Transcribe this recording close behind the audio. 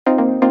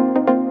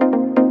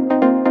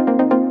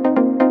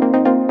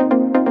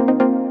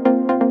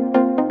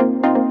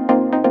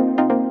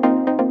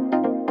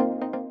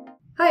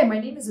Hi, my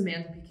name is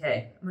Amanda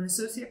Piquet. I'm an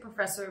associate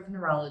professor of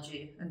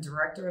neurology and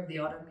director of the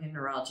Autoimmune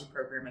Neurology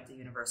program at the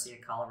University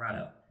of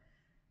Colorado.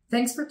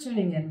 Thanks for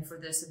tuning in for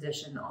this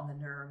edition on the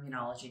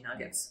Neuroimmunology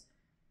Nuggets.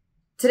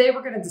 Today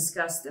we're going to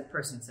discuss stiff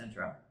person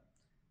syndrome.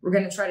 We're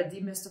going to try to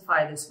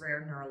demystify this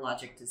rare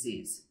neurologic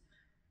disease.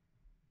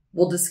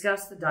 We'll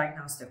discuss the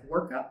diagnostic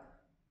workup,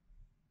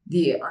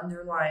 the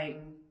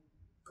underlying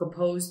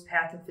proposed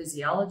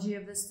pathophysiology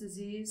of this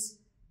disease,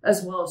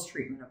 as well as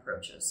treatment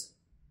approaches.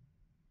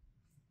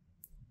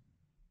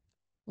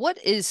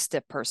 What is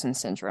stiff person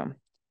syndrome?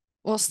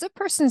 Well, stiff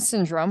person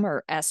syndrome,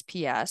 or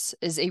SPS,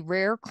 is a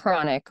rare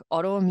chronic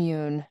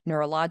autoimmune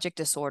neurologic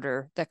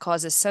disorder that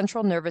causes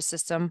central nervous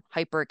system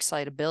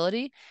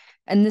hyperexcitability,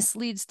 and this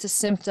leads to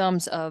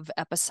symptoms of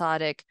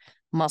episodic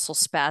muscle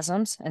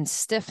spasms and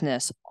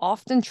stiffness,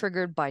 often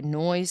triggered by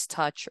noise,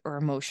 touch, or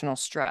emotional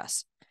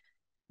stress.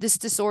 This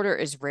disorder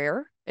is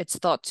rare. It's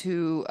thought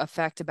to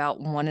affect about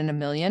 1 in a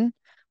million,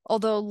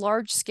 although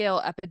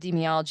large-scale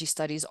epidemiology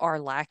studies are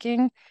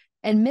lacking,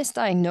 and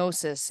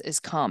misdiagnosis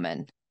is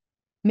common,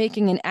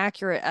 making an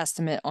accurate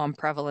estimate on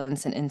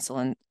prevalence and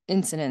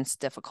incidence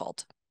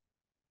difficult.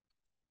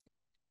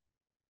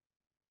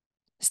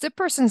 Stiff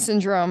person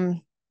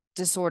syndrome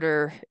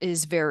disorder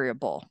is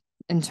variable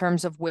in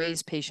terms of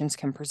ways patients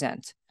can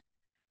present.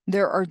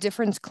 There are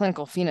different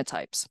clinical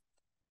phenotypes.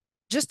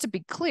 Just to be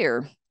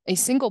clear, a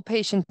single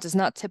patient does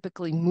not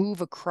typically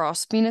move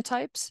across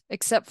phenotypes,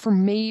 except for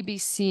maybe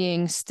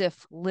seeing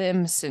stiff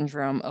limb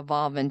syndrome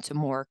evolve into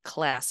more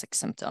classic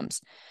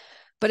symptoms.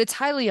 But it's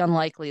highly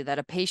unlikely that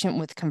a patient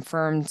with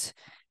confirmed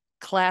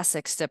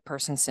classic stiff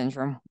person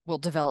syndrome will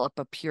develop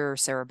a pure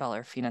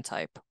cerebellar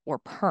phenotype, or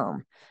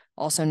PERM,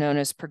 also known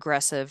as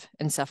progressive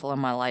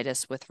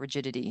encephalomyelitis with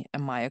rigidity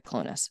and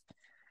myoclonus.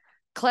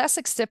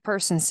 Classic stiff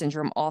person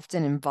syndrome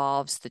often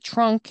involves the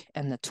trunk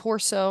and the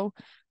torso,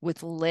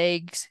 with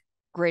legs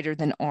greater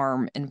than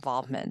arm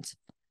involvement.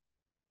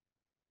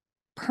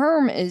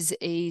 PERM is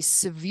a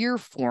severe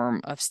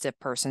form of stiff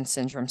person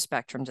syndrome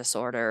spectrum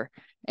disorder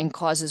and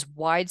causes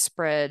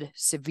widespread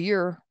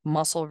severe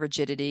muscle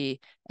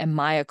rigidity and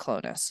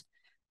myoclonus.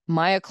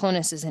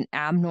 Myoclonus is an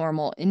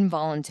abnormal,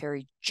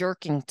 involuntary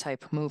jerking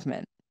type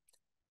movement.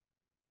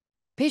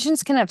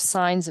 Patients can have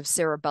signs of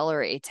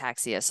cerebellar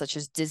ataxia, such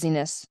as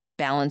dizziness,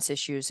 balance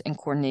issues, and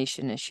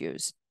coordination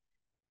issues.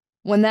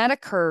 When that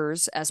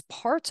occurs as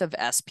part of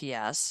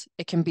SPS,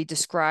 it can be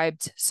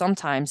described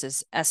sometimes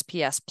as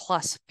SPS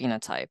plus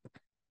phenotype,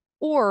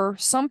 or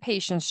some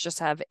patients just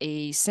have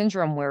a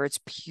syndrome where it's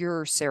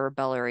pure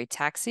cerebellar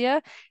ataxia,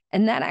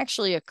 and that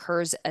actually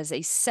occurs as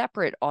a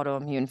separate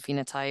autoimmune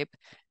phenotype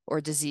or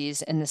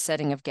disease in the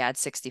setting of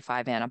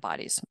GAD65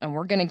 antibodies. And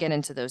we're going to get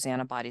into those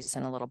antibodies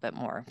in a little bit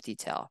more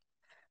detail.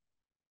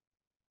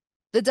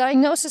 The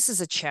diagnosis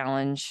is a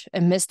challenge,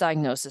 and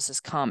misdiagnosis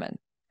is common.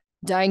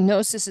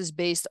 Diagnosis is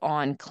based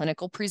on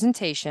clinical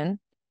presentation,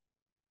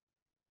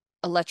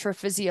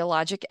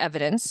 electrophysiologic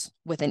evidence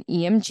with an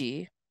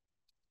EMG,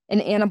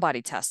 and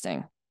antibody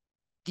testing.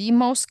 The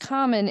most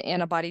common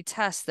antibody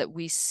test that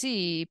we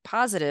see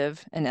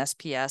positive in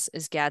SPS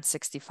is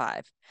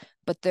GAD65,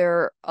 but there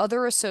are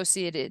other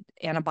associated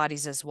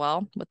antibodies as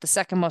well, with the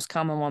second most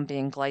common one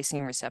being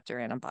glycine receptor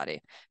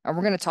antibody. And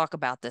we're going to talk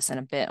about this in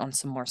a bit on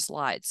some more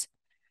slides.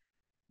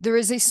 There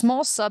is a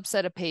small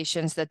subset of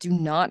patients that do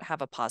not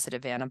have a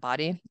positive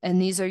antibody, and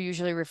these are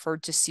usually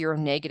referred to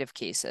seronegative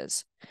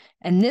cases.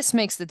 And this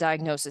makes the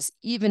diagnosis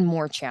even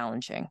more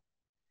challenging.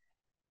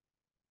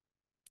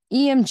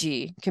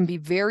 EMG can be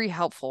very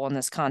helpful in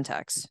this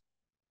context.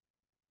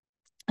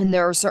 And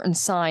there are certain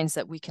signs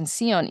that we can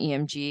see on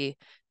EMG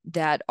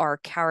that are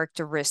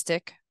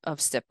characteristic of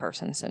stiff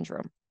person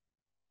syndrome.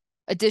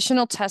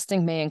 Additional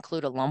testing may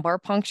include a lumbar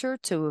puncture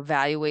to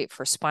evaluate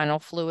for spinal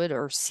fluid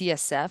or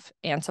CSF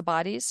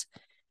antibodies.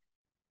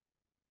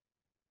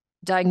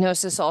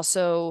 Diagnostic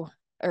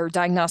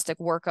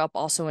workup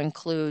also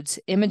includes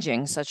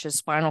imaging such as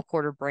spinal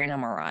cord or brain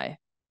MRI.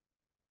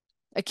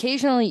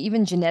 Occasionally,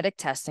 even genetic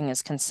testing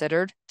is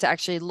considered to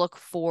actually look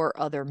for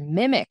other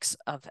mimics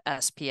of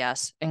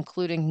SPS,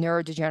 including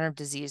neurodegenerative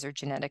disease or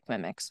genetic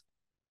mimics.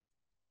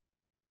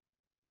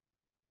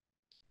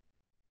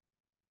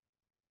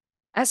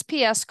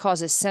 SPS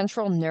causes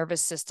central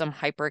nervous system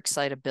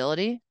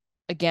hyperexcitability,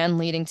 again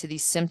leading to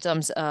these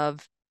symptoms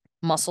of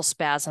muscle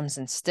spasms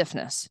and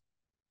stiffness.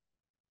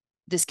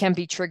 This can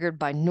be triggered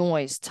by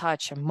noise,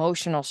 touch,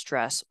 emotional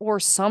stress, or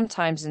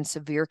sometimes in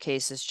severe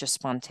cases, just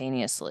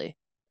spontaneously.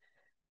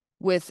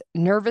 With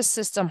nervous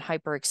system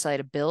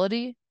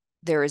hyperexcitability,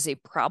 there is a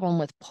problem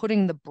with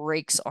putting the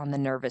brakes on the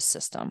nervous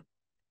system.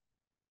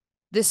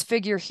 This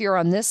figure here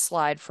on this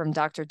slide from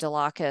Dr.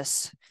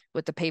 Delakis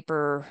with the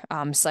paper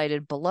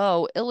cited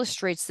below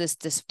illustrates this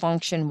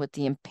dysfunction with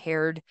the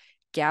impaired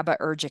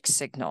GABAergic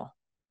signal.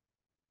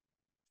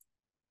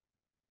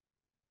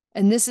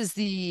 And this is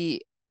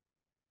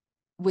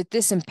with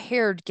this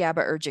impaired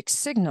GABAergic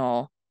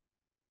signal,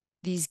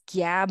 these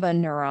GABA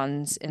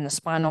neurons in the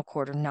spinal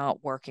cord are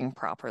not working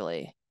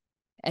properly.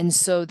 And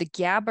so the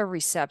GABA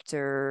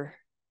receptor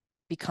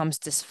becomes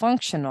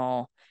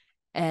dysfunctional,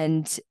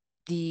 and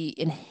the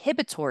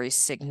inhibitory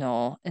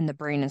signal in the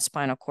brain and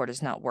spinal cord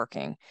is not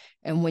working.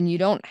 And when you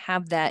don't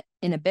have that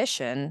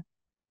inhibition,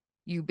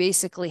 you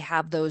basically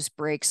have those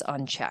brakes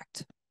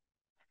unchecked.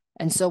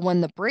 And so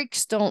when the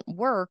brakes don't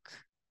work,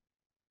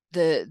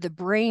 the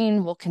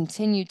brain will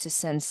continue to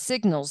send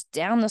signals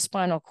down the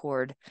spinal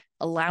cord,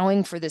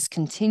 allowing for this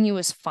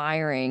continuous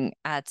firing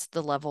at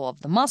the level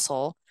of the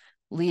muscle,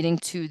 leading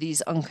to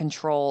these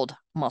uncontrolled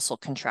muscle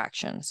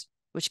contractions,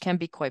 which can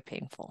be quite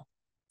painful.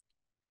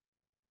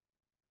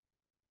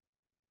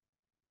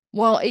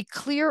 While a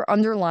clear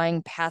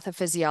underlying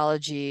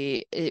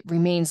pathophysiology, it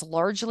remains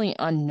largely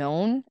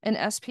unknown in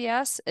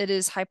SPS, it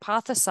is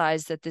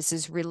hypothesized that this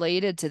is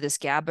related to this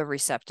GABA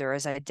receptor,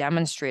 as I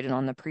demonstrated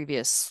on the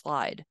previous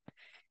slide.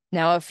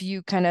 Now, if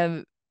you kind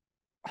of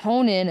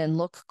hone in and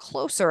look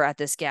closer at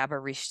this GABA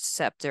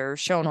receptor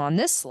shown on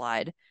this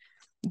slide,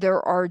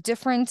 there are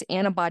different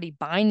antibody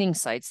binding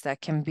sites that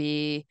can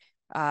be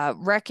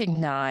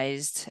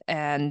recognized,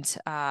 and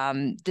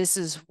this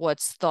is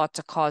what's thought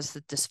to cause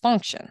the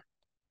dysfunction.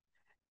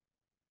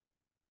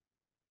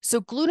 So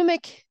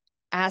glutamic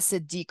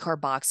acid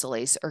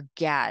decarboxylase, or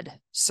GAD,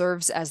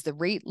 serves as the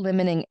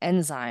rate-limiting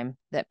enzyme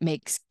that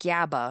makes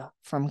GABA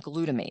from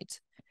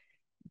glutamate.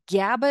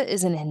 GABA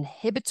is an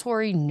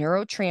inhibitory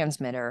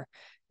neurotransmitter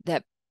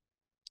that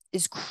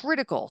is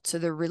critical to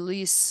the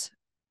release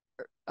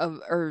of,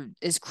 or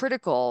is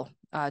critical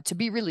to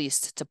be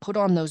released to put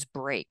on those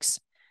brakes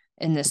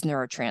in this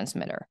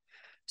neurotransmitter.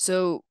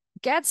 So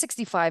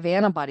GAD65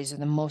 antibodies are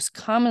the most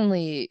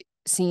commonly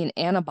seen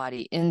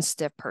antibody in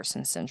stiff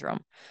person syndrome.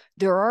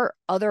 There are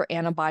other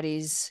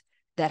antibodies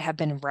that have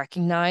been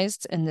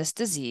recognized in this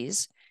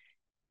disease,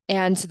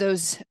 and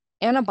those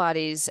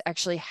antibodies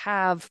actually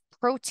have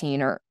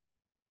protein or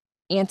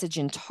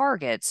antigen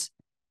targets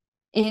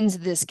in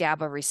this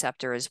GABA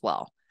receptor as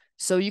well.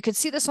 So you could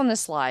see this on this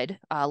slide.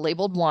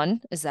 Labeled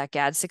 1 is that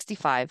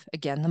GAD65,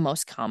 again, the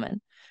most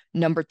common.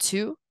 Number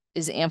 2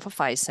 is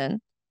amphiphysin.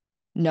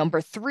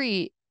 Number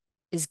 3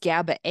 is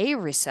GABA A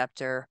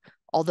receptor,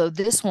 although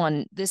this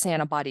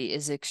antibody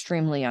is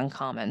extremely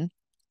uncommon.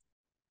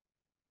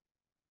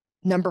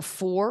 Number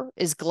 4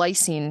 is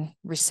glycine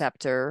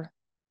receptor.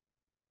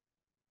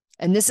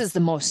 And this is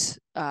the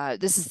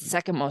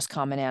second most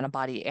common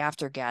antibody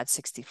after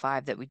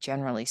GAD65 that we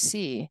generally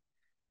see.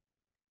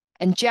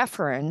 And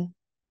Gefferin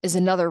is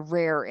another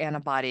rare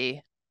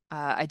antibody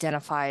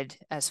identified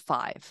as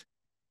 5.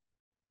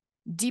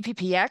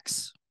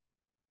 DPPX,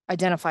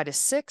 identified as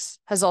 6,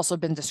 has also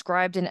been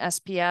described in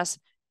SPS,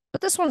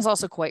 but this one's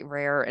also quite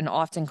rare and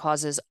often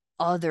causes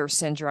other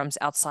syndromes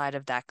outside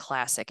of that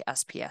classic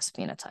SPS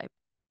phenotype.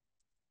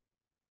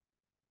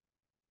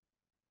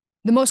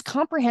 The most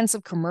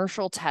comprehensive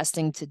commercial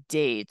testing to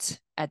date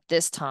at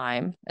this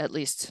time, at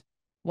least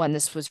when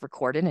this was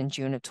recorded in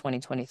June of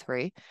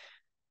 2023,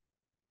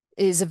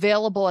 is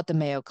available at the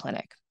Mayo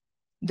Clinic.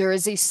 There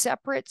is a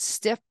separate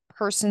stiff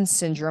person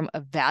syndrome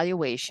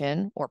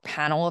evaluation or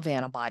panel of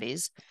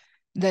antibodies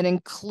that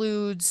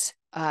includes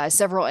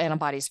several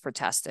antibodies for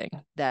testing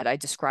that I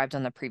described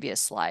on the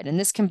previous slide. And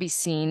this can be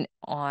seen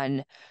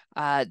on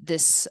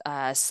this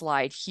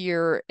slide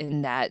here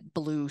in that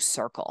blue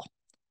circle.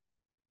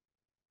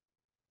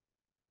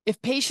 If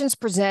patients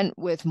present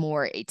with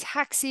more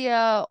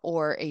ataxia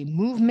or a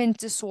movement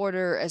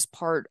disorder as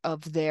part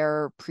of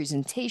their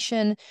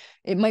presentation,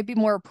 it might be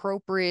more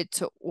appropriate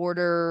to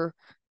order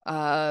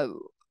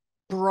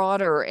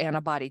broader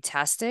antibody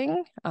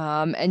testing.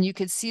 And you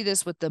could see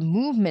this with the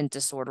movement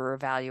disorder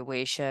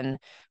evaluation,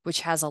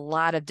 which has a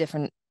lot of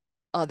different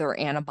other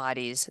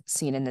antibodies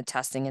seen in the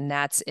testing, and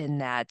that's in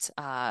that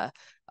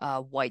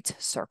white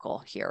circle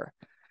here.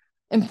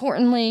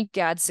 Importantly,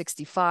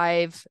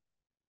 GAD65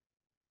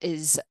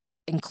 is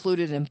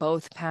included in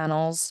both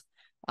panels.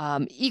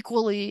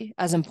 Equally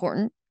as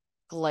important,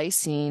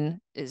 glycine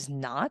is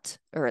not,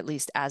 or at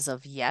least as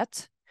of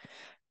yet.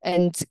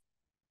 And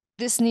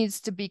this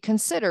needs to be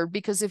considered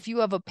because if you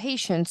have a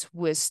patient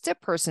with stiff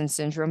person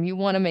syndrome, you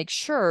want to make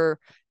sure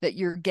that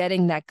you're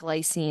getting that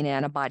glycine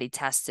antibody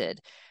tested.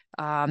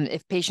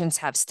 If patients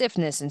have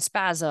stiffness and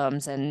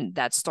spasms and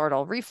that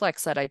startle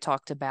reflex that I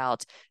talked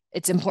about,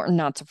 it's important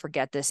not to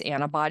forget this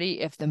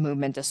antibody if the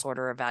movement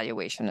disorder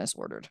evaluation is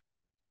ordered.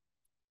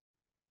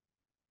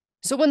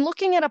 So when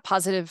looking at a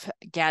positive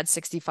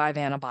GAD65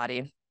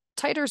 antibody,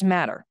 titers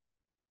matter.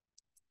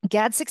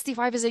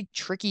 GAD65 is a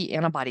tricky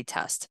antibody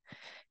test.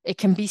 It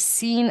can be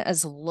seen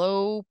as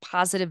low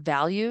positive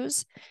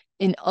values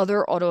in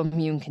other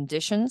autoimmune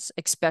conditions,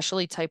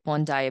 especially type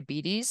 1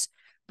 diabetes,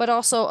 but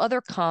also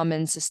other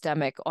common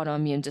systemic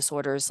autoimmune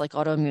disorders like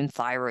autoimmune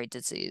thyroid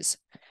disease.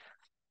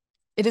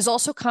 It is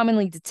also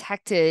commonly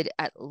detected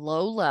at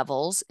low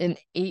levels in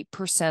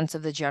 8%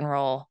 of the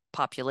general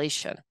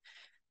population.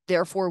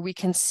 Therefore, we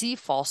can see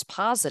false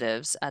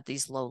positives at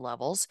these low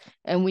levels,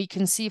 and we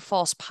can see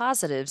false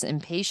positives in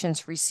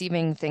patients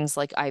receiving things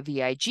like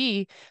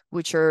IVIG,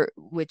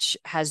 which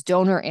has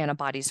donor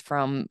antibodies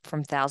from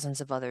thousands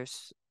of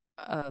others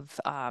of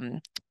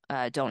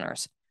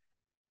donors.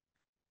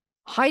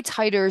 High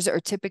titers are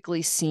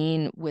typically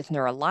seen with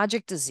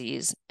neurologic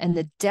disease, and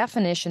the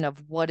definition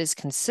of what is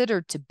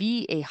considered to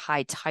be a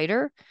high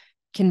titer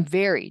can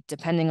vary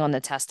depending on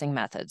the testing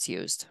methods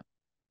used.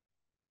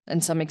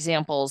 And some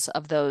examples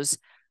of those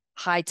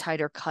high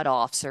titer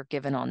cutoffs are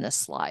given on this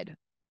slide.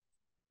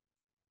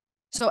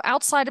 So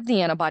outside of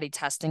the antibody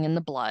testing in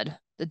the blood,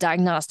 the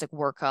diagnostic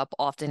workup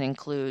often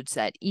includes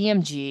that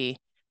EMG,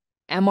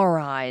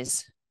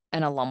 MRIs,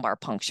 and a lumbar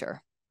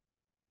puncture.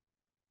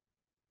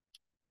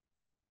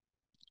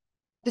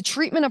 The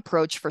treatment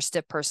approach for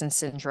stiff person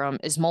syndrome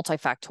is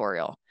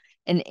multifactorial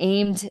and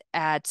aimed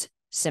at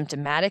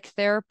symptomatic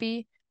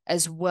therapy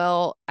as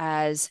well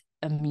as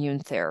immune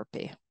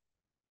therapy.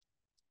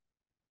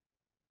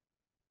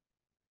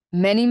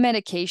 Many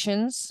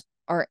medications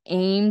are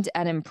aimed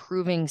at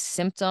improving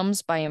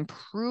symptoms by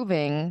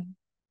improving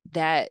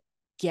that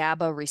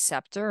GABA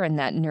receptor and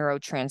that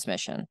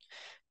neurotransmission,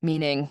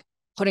 meaning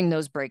putting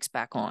those brakes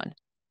back on.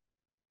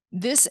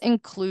 This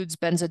includes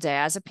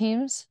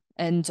benzodiazepines,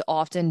 and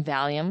often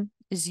Valium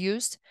is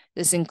used.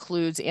 This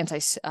includes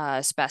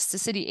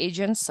anti-spasticity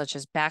agents such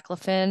as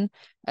baclofen,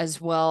 as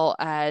well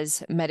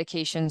as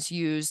medications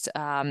used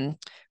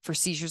for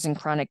seizures and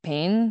chronic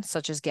pain,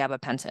 such as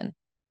gabapentin.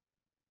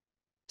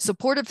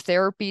 Supportive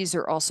therapies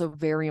are also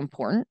very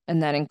important,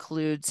 and that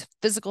includes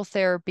physical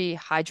therapy,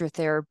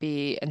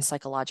 hydrotherapy, and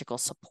psychological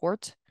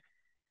support.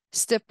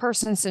 Stiff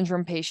person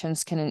syndrome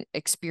patients can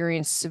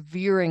experience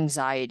severe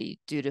anxiety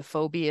due to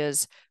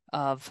phobias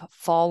of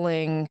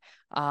falling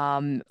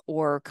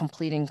or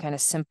completing kind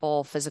of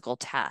simple physical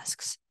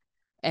tasks.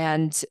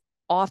 And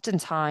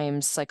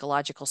oftentimes,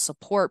 psychological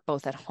support,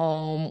 both at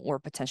home or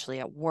potentially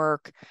at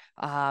work,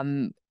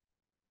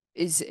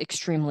 is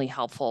extremely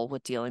helpful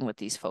with dealing with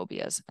these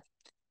phobias.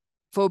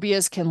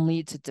 Phobias can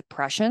lead to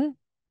depression,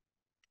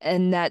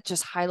 and that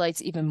just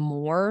highlights even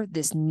more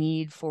this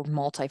need for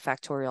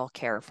multifactorial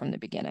care from the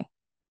beginning.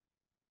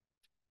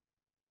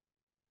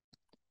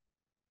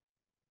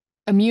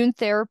 Immune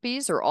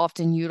therapies are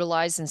often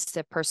utilized in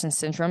stiff person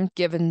syndrome,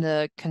 given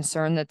the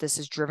concern that this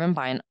is driven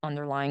by an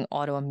underlying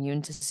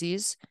autoimmune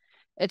disease.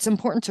 It's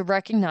important to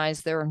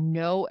recognize there are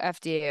no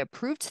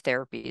FDA-approved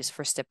therapies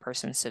for stiff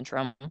person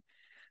syndrome,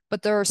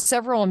 but there are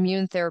several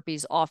immune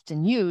therapies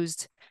often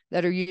used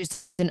that are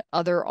used in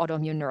other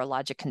autoimmune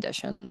neurologic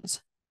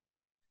conditions.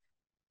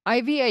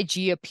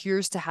 IVIG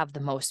appears to have the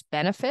most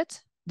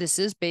benefit. This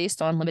is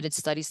based on limited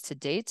studies to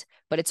date,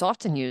 but it's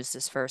often used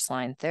as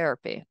first-line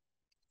therapy.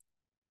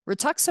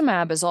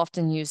 Rituximab is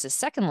often used as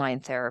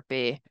second-line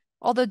therapy,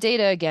 although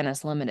data again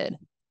is limited.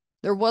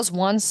 There was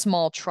one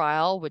small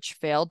trial which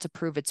failed to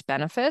prove its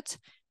benefit,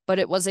 but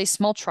it was a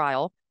small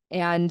trial,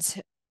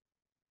 and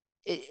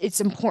it's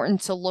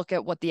important to look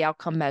at what the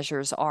outcome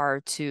measures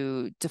are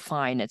to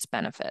define its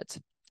benefit.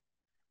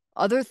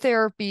 Other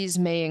therapies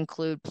may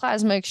include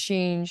plasma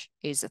exchange,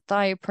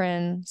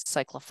 azathioprine,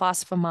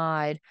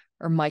 cyclophosphamide,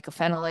 or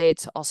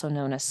mycophenolate, also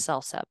known as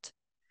Cellcept.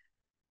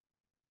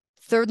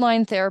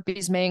 Third-line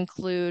therapies may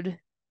include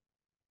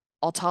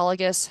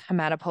autologous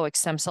hematopoietic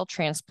stem cell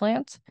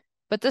transplant,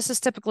 but this is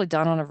typically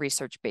done on a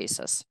research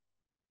basis.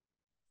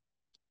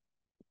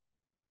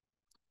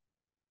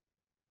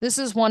 This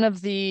is one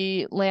of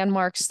the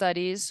landmark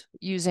studies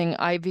using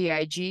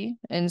IVIG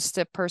in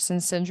stiff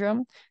person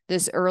syndrome.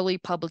 This early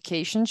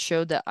publication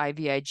showed that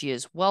IVIG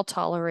is well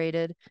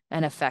tolerated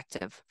and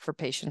effective for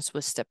patients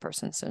with stiff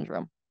person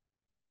syndrome.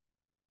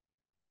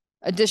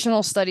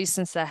 Additional studies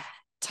since that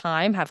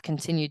time have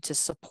continued to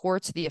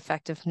support the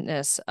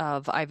effectiveness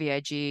of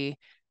IVIG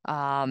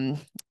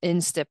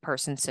in stiff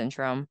person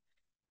syndrome.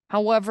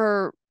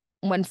 However,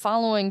 when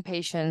following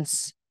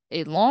patients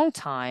a long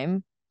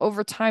time,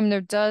 over time,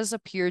 there does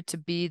appear to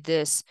be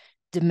this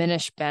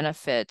diminished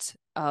benefit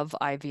of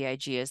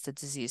IVIG as the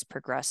disease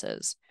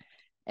progresses.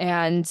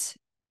 And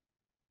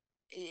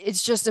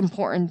it's just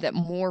important that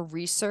more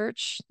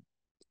research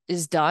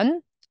is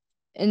done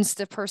in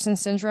stiff person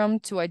syndrome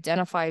to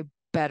identify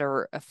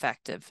better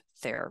effective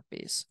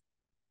therapies.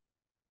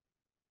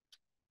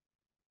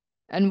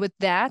 And with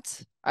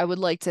that, I would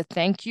like to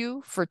thank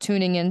you for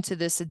tuning into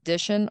this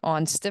edition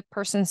on stiff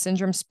person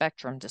syndrome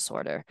spectrum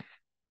disorder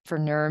for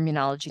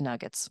Neuroimmunology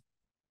Nuggets.